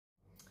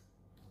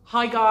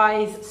Hi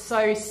guys,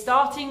 so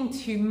starting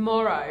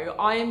tomorrow,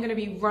 I am going to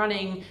be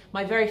running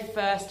my very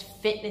first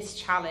fitness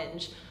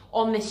challenge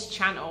on this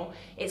channel.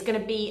 It's going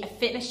to be a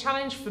fitness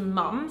challenge for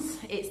mums.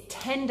 It's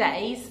 10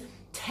 days,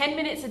 10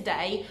 minutes a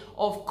day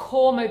of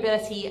core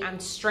mobility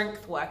and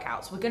strength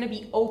workouts. We're going to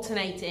be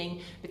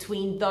alternating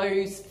between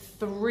those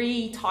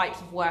three types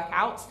of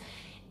workouts.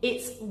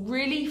 It's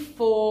really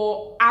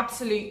for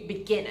absolute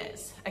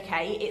beginners,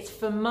 okay? It's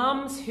for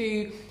mums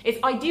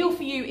it's ideal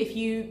for you if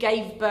you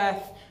gave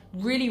birth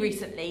really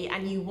recently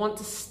and you want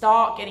to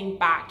start getting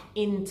back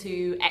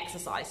into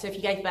exercise. So if you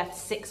gave birth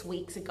 6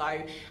 weeks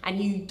ago and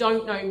you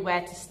don't know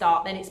where to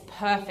start, then it's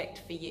perfect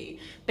for you.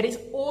 But it's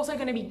also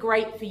going to be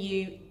great for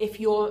you if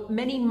you're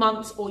many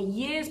months or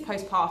years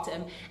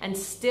postpartum and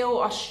still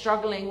are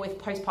struggling with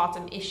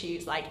postpartum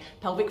issues like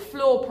pelvic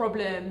floor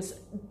problems,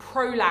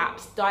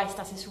 prolapse,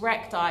 diastasis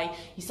recti,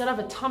 you still have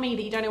a tummy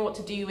that you don't know what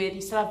to do with, you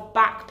still have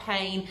back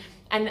pain,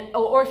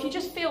 or if you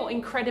just feel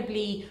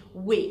incredibly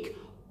weak.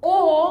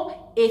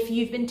 Or if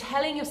you've been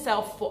telling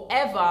yourself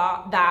forever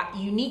that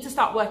you need to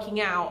start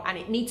working out and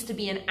it needs to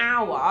be an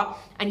hour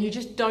and you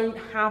just don't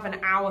have an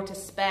hour to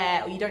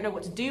spare, or you don't know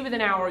what to do with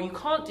an hour, or you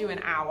can't do an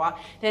hour,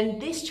 then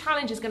this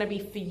challenge is going to be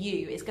for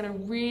you. It's going to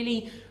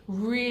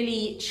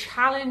really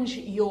challenge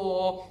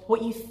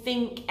what you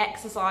think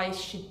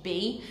exercise should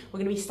be. We're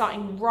going to be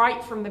starting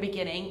right from the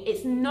beginning.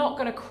 It's not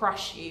going to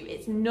crush you.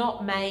 It's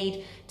not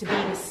made to be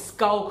this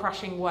skull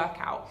crushing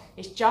workout.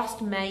 It's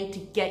just made to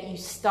get you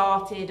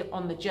started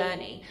on the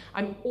journey.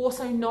 I'm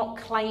also not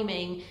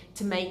claiming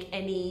to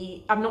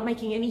I'm not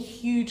making any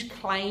huge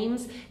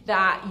claims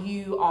that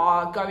you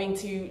are going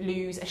to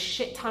lose a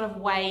shit ton of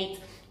weight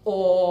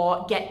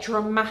or get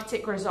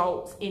dramatic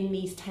results in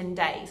these 10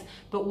 days.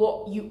 But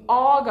what you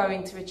are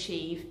going to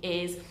achieve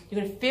is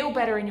you're going to feel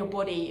better in your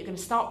body. You're going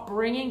to start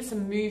bringing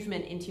some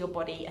movement into your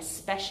body,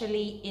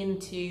 especially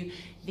into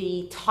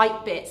the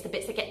tight bits, the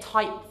bits that get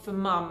tight for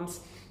mums,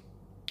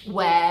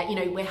 where, you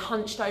know, we're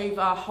hunched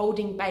over,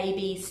 holding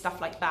babies,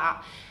 stuff like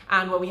that,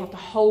 and where we have to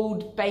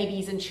hold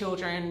babies and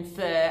children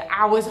for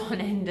hours on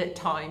end at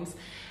times.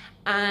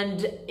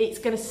 And it's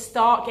going to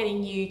start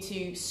getting you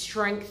to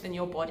strengthen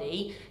your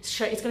body. It's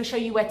going to show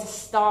you where to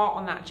start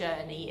on that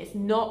journey. It's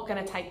not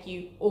going to take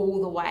you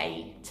all the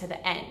way to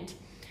the end.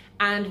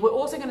 And we're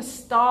also going to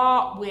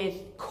start with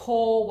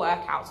core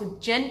workouts, so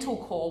gentle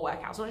core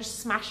workouts, not just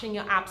smashing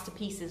your abs to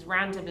pieces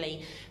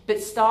randomly,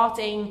 but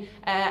starting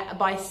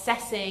by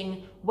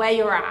assessing where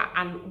you're at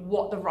and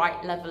what the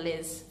right level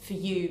is for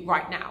you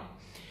right now.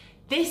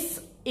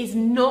 This is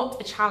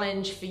not a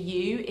challenge for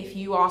you if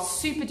you are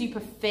super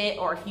duper fit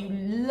or if you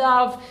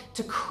love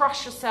to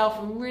crush yourself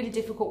in really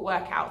difficult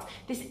workouts.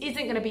 This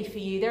isn't going to be for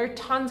you. There are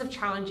tons of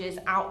challenges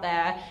out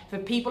there for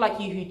people like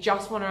you who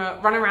just want to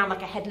run around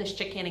like a headless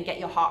chicken and get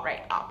your heart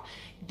rate up.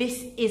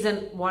 This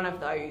isn't one of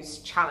those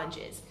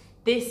challenges.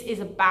 This is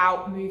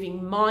about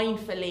moving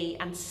mindfully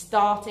and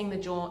starting the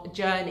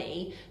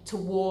journey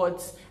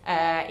towards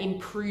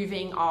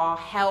improving our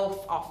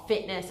health, our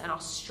fitness, and our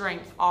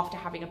strength after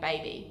having a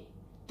baby.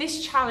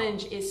 This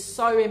challenge is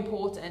so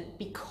important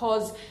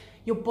because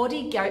your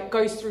body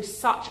goes through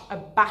such a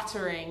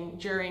battering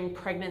during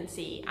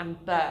pregnancy and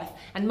birth,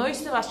 and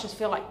most of us just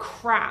feel like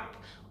crap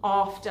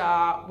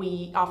after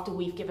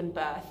we've given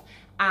birth.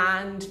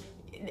 And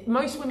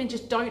most women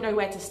just don't know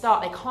where to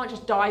start. They can't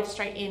just dive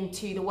straight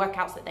into the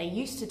workouts that they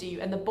used to do,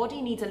 and the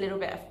body needs a little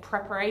bit of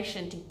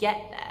preparation to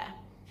get there.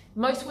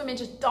 Most women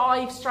just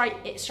dive straight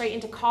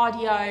into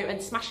cardio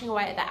and smashing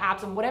away at their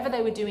abs and whatever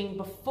they were doing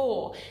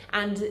before,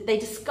 and they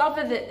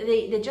discover that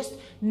they're just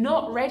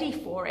not ready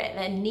for it.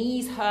 Their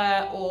knees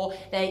hurt, or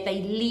they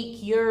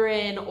leak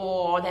urine,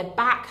 or their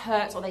back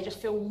hurts, or they just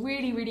feel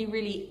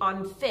really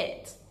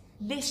unfit.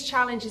 This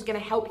challenge is going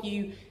to help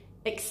you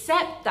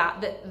accept that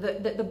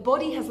the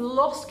body has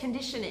lost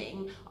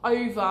conditioning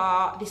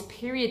over this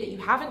period that you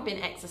haven't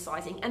been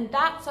exercising, and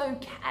that's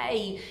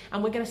okay.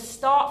 And we're going to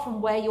start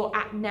from where you're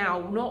at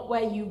now, not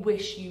where you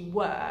wish you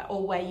were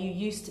or where you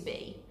used to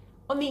be.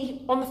 On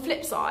the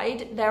flip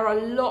side, there are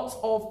lots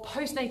of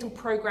postnatal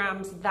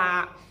programs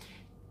that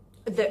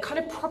kind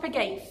of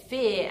propagate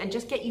fear and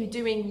just get you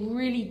doing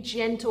really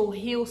gentle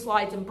heel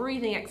slides and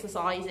breathing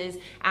exercises,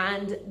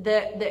 and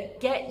that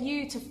get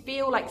you to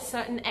feel like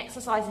certain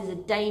exercises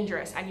are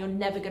dangerous and you're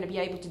never going to be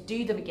able to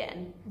do them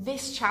again.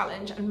 This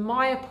challenge and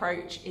my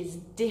approach is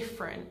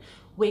different.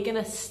 We're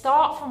going to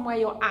start from where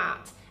you're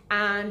at,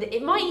 and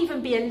it might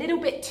even be a little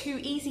bit too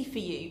easy for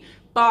you,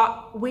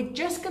 but we're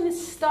just going to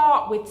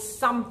start with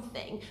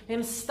something. We're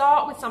going to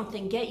start with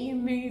something, get you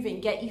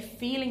moving, get you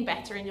feeling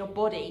better in your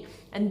body,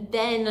 and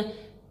then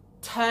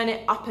turn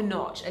it up a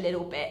notch a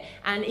little bit.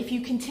 And if you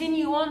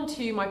continue on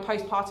to my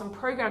postpartum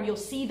program, you'll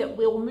see that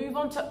we'll move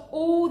on to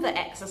all the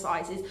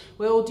exercises.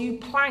 We'll do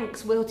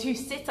planks, we'll do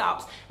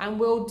sit-ups, and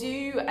we'll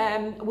do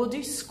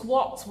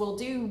squats, we'll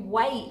do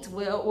weight,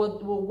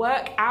 we'll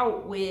work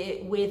out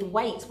with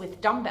weights, with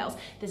dumbbells.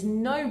 There's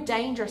no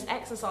dangerous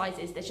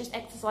exercises. There's just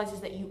exercises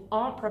that you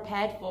aren't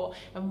prepared for,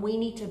 and we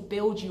need to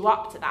build you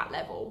up to that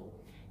level.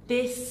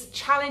 This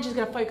challenge is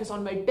going to focus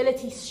on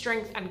mobility,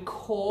 strength, and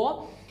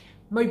core.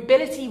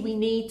 Mobility, we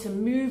need to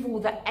move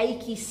all the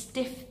achy,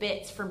 stiff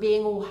bits from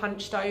being all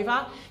hunched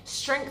over.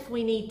 Strength,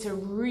 we need to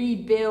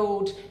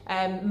rebuild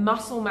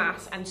muscle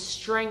mass and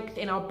strength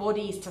in our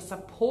bodies to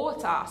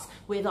support us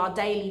with our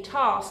daily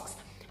tasks.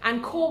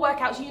 And core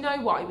workouts, you know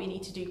why we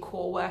need to do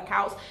core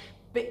workouts,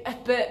 but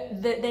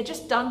they're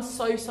just done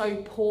so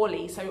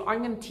poorly. So I'm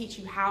going to teach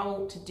you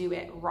how to do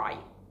it right.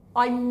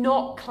 I'm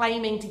not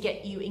claiming to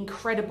get you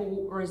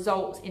incredible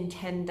results in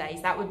 10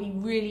 days. That would be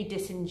really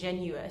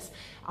disingenuous.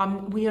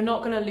 We are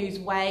not going to lose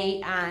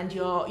weight, and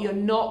you're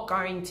not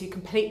going to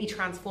completely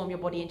transform your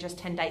body in just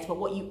 10 days. But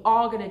what you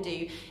are going to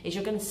do is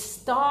you're going to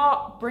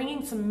start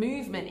bringing some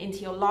movement into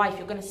your life.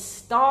 You're going to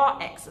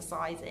start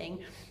exercising,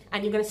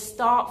 and you're going to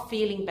start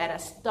feeling better,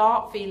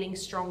 start feeling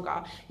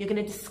stronger. You're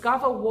going to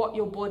discover what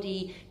your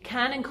body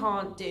can and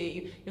can't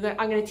do.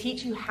 I'm going to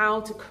teach you how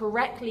to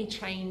correctly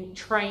train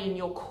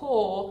your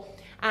core.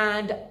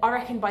 And I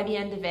reckon by the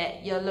end of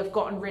it, you'll have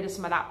gotten rid of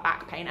some of that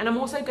back pain. And I'm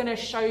also going to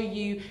show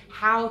you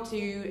how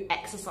to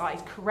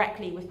exercise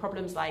correctly with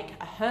problems like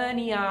a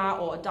hernia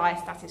or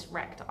diastasis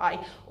recti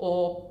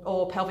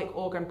or pelvic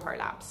organ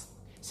prolapse.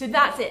 So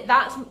that's it.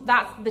 That's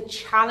the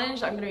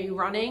challenge I'm going to be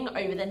running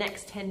over the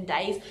next 10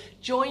 days.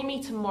 Join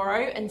me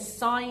tomorrow and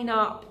sign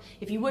up.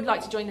 If you would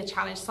like to join the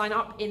challenge, sign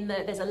up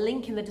there's a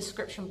link in the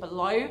description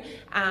below,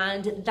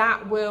 and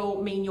that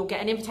will mean you'll get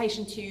an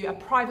invitation to a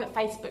private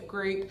Facebook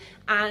group,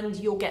 and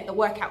you'll get the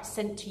workout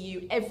sent to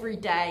you every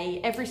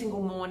day, every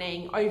single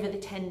morning over the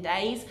 10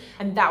 days.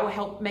 And that will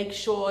help make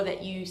sure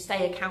that you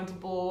stay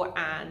accountable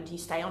and you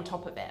stay on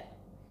top of it.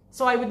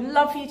 So I would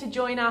love for you to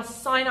join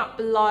us, sign up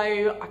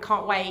below. I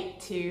can't wait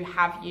to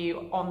have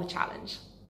you on the challenge.